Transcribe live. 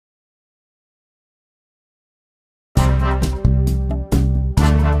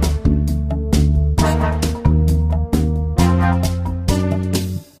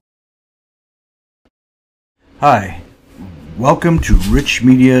Hi, welcome to Rich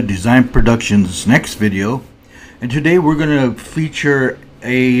Media Design Productions' next video, and today we're going to feature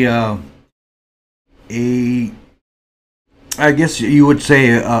I guess you would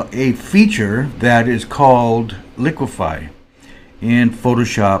say a feature that is called Liquify in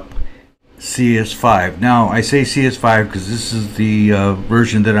Photoshop CS5. Now I say CS5 because this is the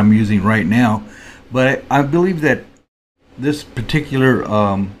version that I'm using right now, but I believe that this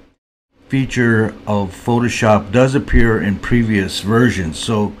particular feature of Photoshop does appear in previous versions.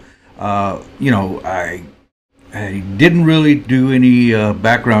 So I didn't really do any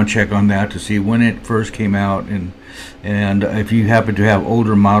background check on that to see when it first came out, and if you happen to have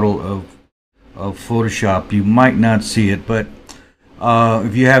older model of Photoshop, you might not see it. But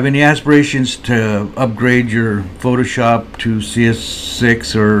if you have any aspirations to upgrade your Photoshop to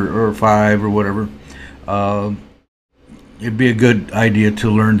CS6 or 5 or whatever, it'd be a good idea to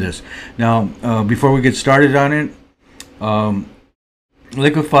learn this. Now, before we get started on it,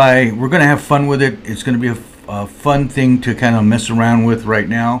 Liquify, we're going to have fun with it. It's going to be a fun thing to kind of mess around with right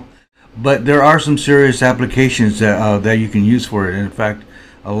now. But there are some serious applications that you can use for it. And in fact,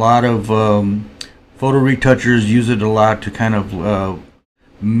 a lot of photo retouchers use it a lot to kind of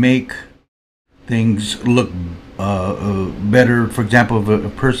make things look better. For example,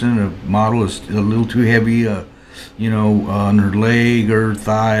 if a model is a little too heavy, on her leg or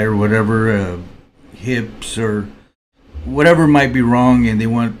thigh or whatever, hips or whatever might be wrong, and they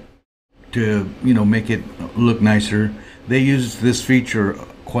want to make it look nicer, they use this feature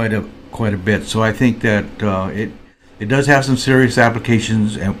quite a bit. So I think that it does have some serious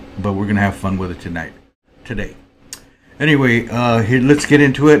applications, but we're gonna have fun with it today. Anyway, here, let's get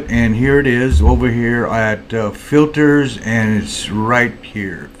into it. And here it is over here at filters, and it's right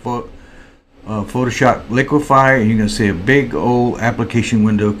here. Photoshop Liquify, and you're going to see a big old application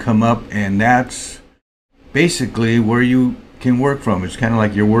window come up, and that's basically where you can work from. It's kind of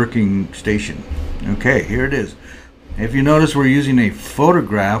like your working station. Okay, here it is. If you notice, we're using a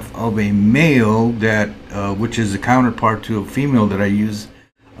photograph of a male that which is a counterpart to a female that I use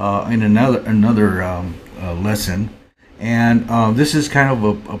in another lesson, and this is kind of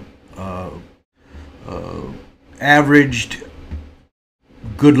a averaged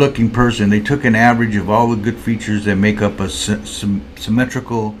good-looking person. They took an average of all the good features that make up a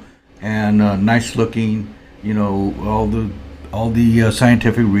symmetrical and nice-looking, all the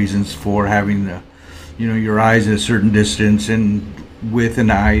scientific reasons for having the, your eyes at a certain distance, and width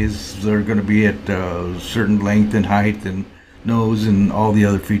and eyes are going to be at a certain length and height, and nose and all the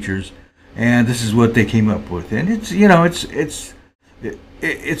other features. And this is what they came up with, and it's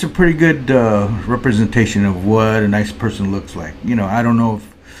it's a pretty good representation of what a nice person looks like. I don't know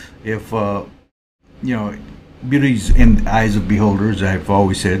if beauty's in the eyes of beholders, I've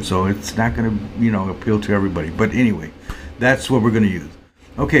always said, so it's not going to appeal to everybody. But anyway, that's what we're going to use.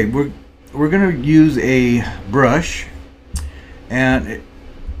 Okay, we're going to use a brush, and it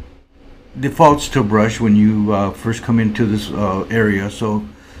defaults to brush when you first come into this area. So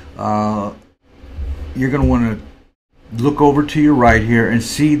you're going to want to look over to your right here and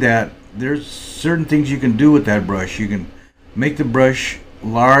see that there's certain things you can do with that brush. You can make the brush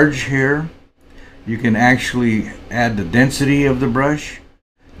large here. You can actually add the density of the brush.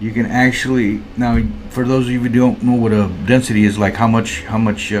 You can actually, now for those of you who don't know what a density is, like how much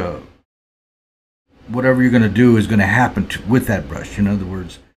whatever you're going to do is going to happen with that brush. In other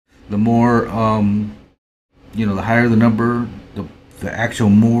words, the more the higher the number, the actual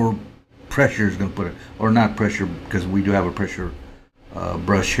more pressure is going to put it, or not pressure, because we do have a pressure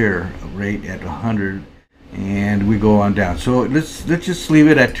brush here rate at 100, and we go on down. So let's just leave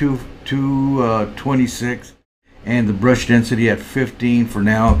it at 226, and the brush density at 15 for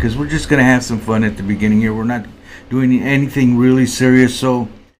now, because we're just going to have some fun at the beginning here. We're not doing anything really serious, so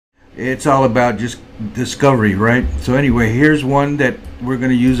it's all about just discovery, right? So anyway, here's one that we're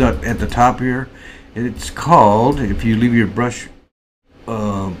going to use at the top here. It's called, if you leave your brush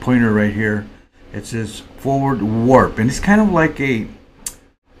pointer right here, it says forward warp, and it's kind of like a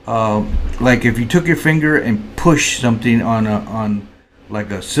like if you took your finger and push something on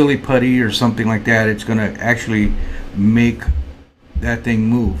like a silly putty or something like that, it's going to actually make that thing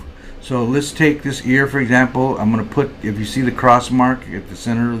move. So let's take this ear, for example. I'm going to put, if you see the cross mark at the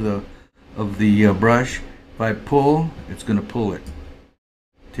center of the brush, if I pull, it's going to pull it.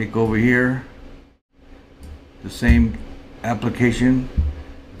 Take over here, the same application.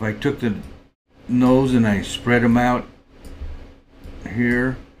 If I took the nose and I spread them out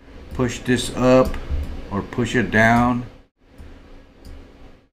here, push this up or push it down,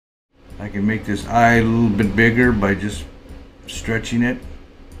 I can make this eye a little bit bigger by just stretching it.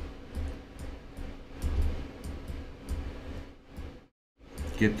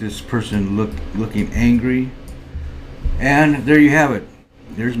 get this person looking angry. And there you have it.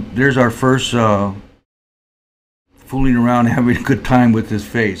 There's our first fooling around, having a good time with this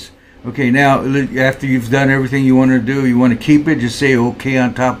face. Okay, now after you've done everything you want to do, you want to keep it, just say OK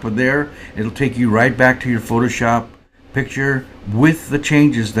on top of there. It'll take you right back to your Photoshop picture with the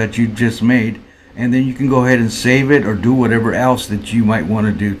changes that you just made, and then you can go ahead and save it or do whatever else that you might want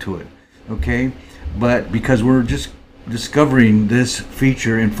to do to it. Okay, but because we're just discovering this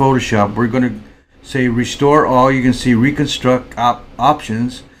feature in Photoshop, we're going to say restore all. You can see reconstruct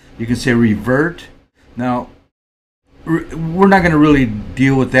options. You can say revert. Now we're not going to really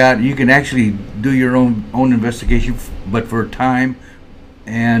deal with that. You can actually do your own investigation, but for time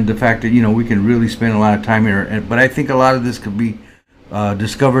and the fact that we can really spend a lot of time here. But I think a lot of this could be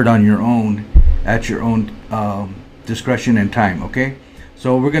discovered on your own, at your own discretion and time. Okay,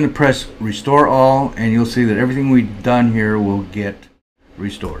 so we're going to press restore all, and you'll see that everything we've done here will get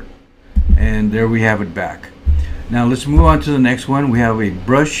restored. And there we have it back. Now let's move on to the next one. We have a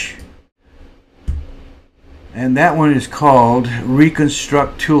brush, and that one is called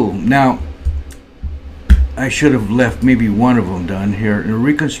Reconstruct Tool. Now I should have left maybe one of them done here. The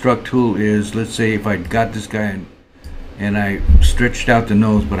Reconstruct Tool is, let's say if I got this guy and I stretched out the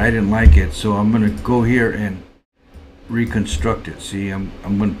nose, but I didn't like it, so I'm going to go here and reconstruct it. See, I'm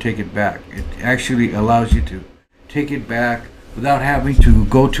going to take it back. It actually allows you to take it back without having to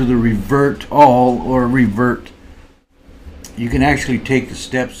go to the revert all or revert. You can actually take the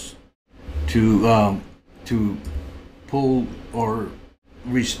steps to pull or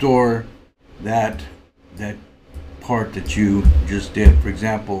restore that part that you just did. For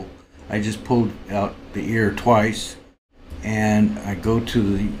example, I just pulled out the ear twice, and I go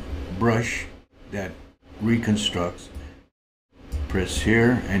to the brush that reconstructs, press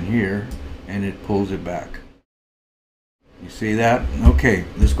here and here, and it pulls it back. You see that? Okay,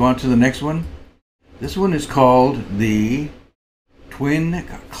 let's go on to the next one. This one is called the Twin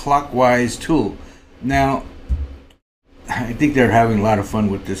Clockwise Tool. Now I think they're having a lot of fun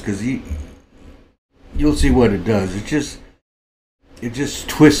with this, because you'll see what it does. It just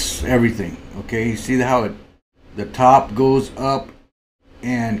twists everything. Okay, you see how the top goes up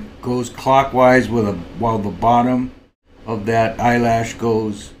and goes clockwise while the bottom of that eyelash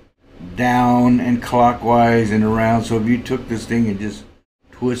goes down and clockwise and around. So if you took this thing and just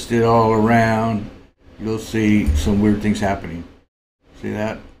twist it all around, you'll see some weird things happening. See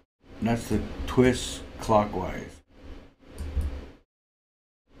that? And that's the twist clockwise.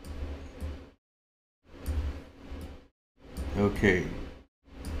 Okay,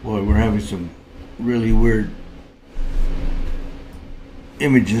 boy, we're having some really weird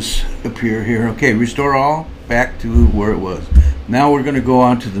images appear here. Okay, restore all, back to where it was. Now we're going to go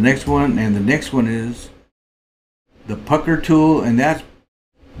on to the next one, and the next one is the pucker tool, and that's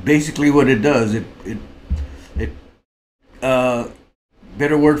basically what it does.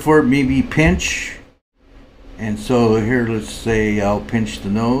 Better word for it, maybe pinch. And so here, let's say I'll pinch the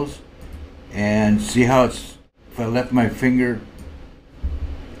nose, and see how it's, if I left my finger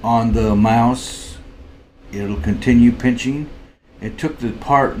on the mouse, it'll continue pinching. It took the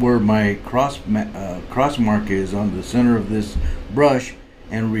part where my cross mark is on the center of this brush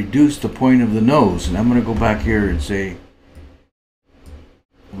and reduced the point of the nose. And I'm going to go back here and say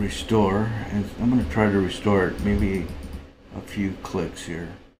restore, and I'm going to try to restore it, maybe a few clicks here.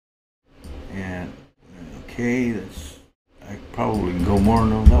 And okay, that's, I probably can go more.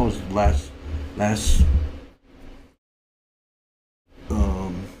 No, that was last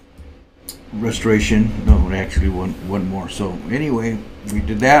restoration. No, it actually one more. So anyway, we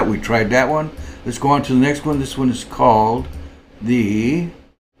did that. We tried that one. Let's go on to the next one. This one is called the,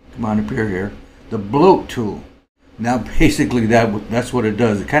 come on up here, the bloat tool. Now basically that's what it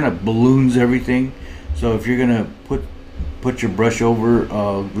does. It kind of balloons everything. So if you're gonna put your brush over,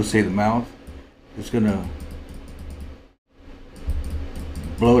 let's say the mouth, it's gonna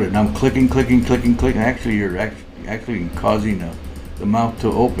bloat it. And I'm clicking. Actually, you're actually causing the mouth to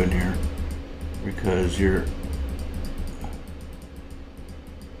open here, because you're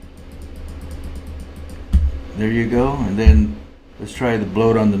there. You go. And then let's try the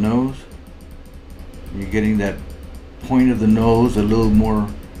bloat on the nose. You're getting that point of the nose a little more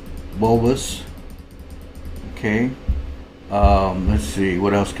bulbous. Okay. Let's see,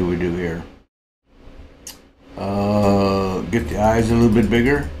 what else can we do here? Get the eyes a little bit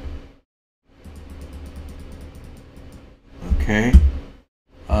bigger. Okay.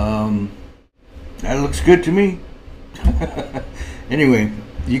 That looks good to me. Anyway,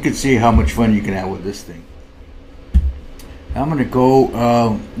 you can see how much fun you can have with this thing. I'm gonna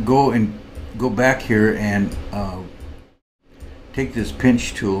go back here and take this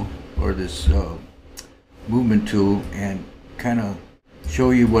pinch tool or this movement tool and kind of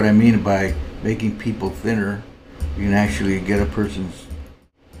show you what I mean by making people thinner. You can actually get a person's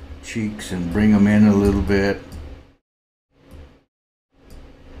cheeks and bring them in a little bit,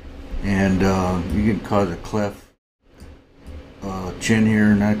 and you can cause a cleft chin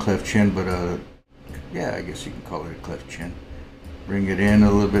here, not a cleft chin, but yeah, I guess you can call it a cleft chin. Bring it in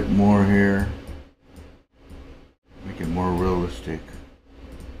a little bit more here, make it more realistic.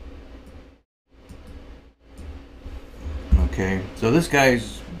 Okay, so this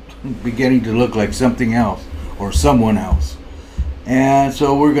guy's beginning to look like something else or someone else, and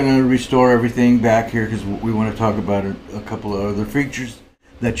so we're going to restore everything back here because we want to talk about a couple of other features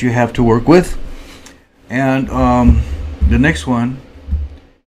that you have to work with. And the next one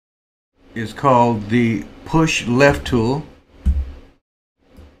is called the push left tool.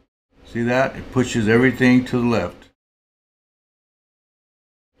 See that? It pushes everything to the left.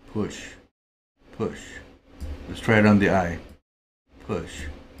 Push, push. Let's try it on the eye. Push,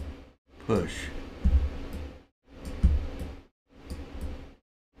 push.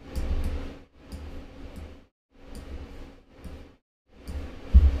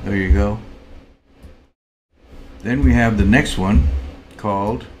 There you go. Then we have the next one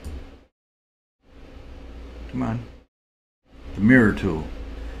called, come on, the mirror tool.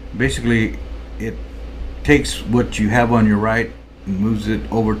 Basically, it takes what you have on your right and moves it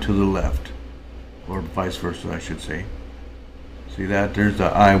over to the left, or vice versa, I should say. See that? There's the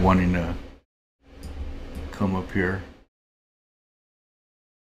eye wanting to come up here.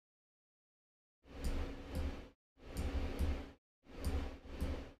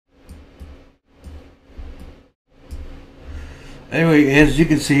 Anyway, as you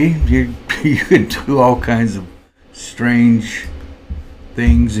can see, you can do all kinds of strange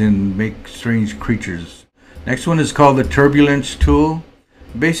things and make strange creatures. Next one is called the turbulence tool.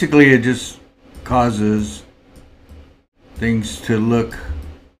 Basically, it just causes things to look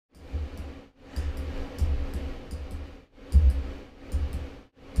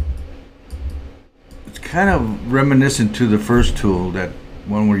it's kind of reminiscent to the first tool, that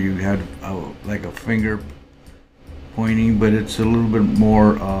one where you had like a finger pointing, but it's a little bit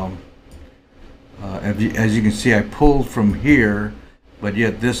more as you can see, I pulled from here, but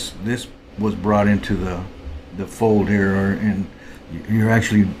yet this was brought into the fold here, and you're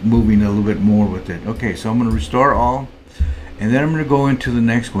actually moving a little bit more with it. Okay, so I'm going to restore all, and then I'm going to go into the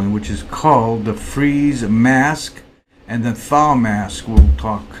next one, which is called the freeze mask and the thaw mask. We'll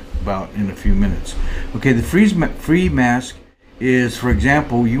talk about in a few minutes. Okay, the free mask is, for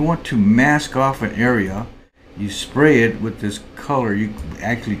example, you want to mask off an area. You spray it with this color. You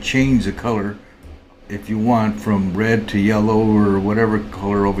actually change the color if you want from red to yellow or whatever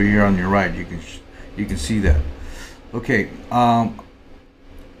color over here on your right. You can see that. Okay,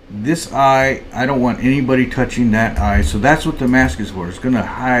 this eye, I don't want anybody touching that eye, so that's what the mask is for. It's going to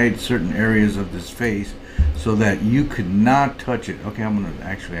hide certain areas of this face so that you could not touch it. Okay, I'm going to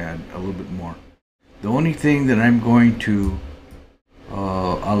actually add a little bit more. The only thing that I'm going to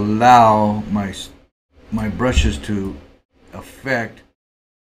allow my brushes to affect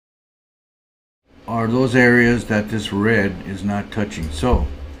are those areas that this red is not touching. So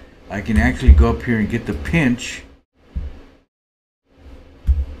I can actually go up here and get the pinch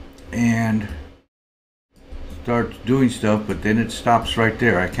and start doing stuff, but then it stops right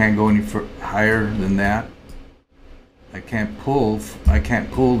there. I can't go any higher than that. I can't pull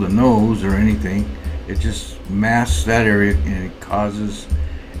the nose or anything. It just masks that area, and it causes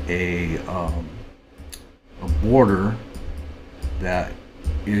a border that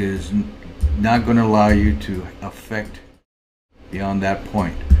is not going to allow you to affect beyond that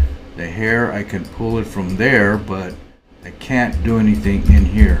point. The hair, I can pull it from there, but I can't do anything in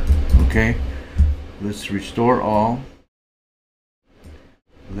here. Okay, let's restore all.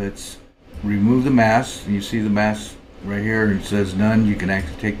 Let's remove the mask. You see the mask right here, and it says none. You can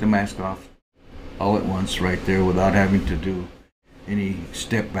actually take the mask off all at once right there without having to do any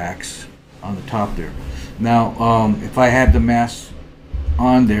step backs on the top there. Now, if I had the mask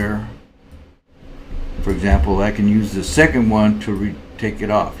on there, for example, I can use the second one to take it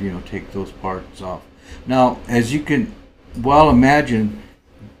off, take those parts off. Now, as you can well imagine,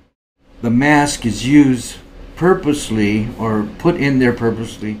 the mask is used purposely, or put in there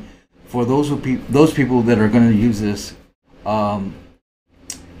purposely, for those people that are going to use this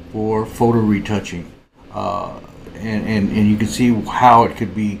for photo retouching, and you can see how it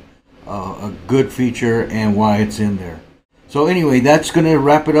could be a good feature and why it's in there. So anyway, that's going to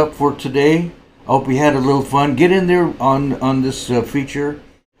wrap it up for today. I hope you had a little fun. Get in there on this feature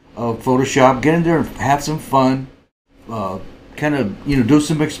of Photoshop. Get in there and have some fun. Kind kind of do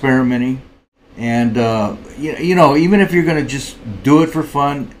some experimenting, and even if you're going to just do it for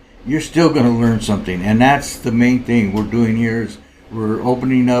fun, you're still going to learn something, and that's the main thing we're doing here. Is we're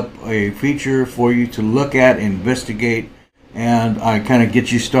opening up a feature for you to look at, investigate, and I kind of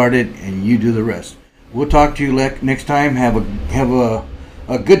get you started, and you do the rest. We'll talk to you next time. Have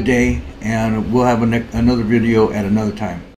a good day, and we'll have another video at another time.